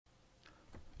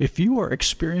If you are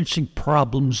experiencing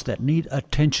problems that need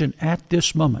attention at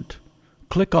this moment,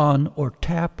 click on or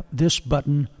tap this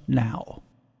button now.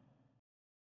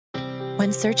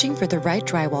 When searching for the right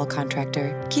drywall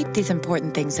contractor, keep these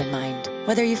important things in mind.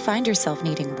 Whether you find yourself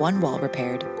needing one wall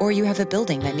repaired or you have a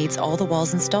building that needs all the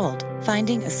walls installed,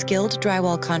 finding a skilled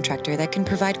drywall contractor that can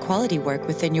provide quality work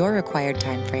within your required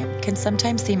time frame can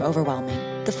sometimes seem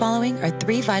overwhelming. The following are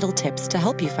 3 vital tips to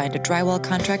help you find a drywall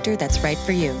contractor that's right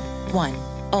for you. 1.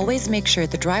 Always make sure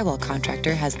the drywall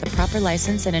contractor has the proper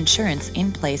license and insurance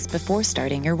in place before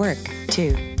starting your work.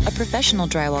 2. A professional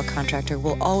drywall contractor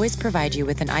will always provide you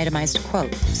with an itemized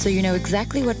quote, so you know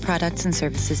exactly what products and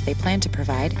services they plan to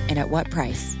provide and at what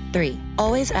price. 3.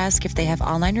 Always ask if they have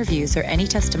online reviews or any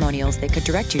testimonials they could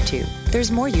direct you to.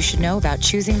 There's more you should know about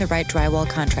choosing the right drywall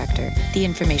contractor. The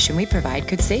information we provide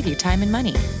could save you time and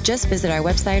money. Just visit our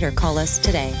website or call us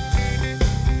today.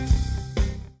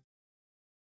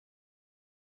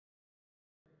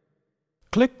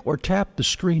 Click or tap the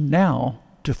screen now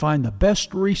to find the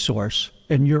best resource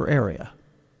in your area.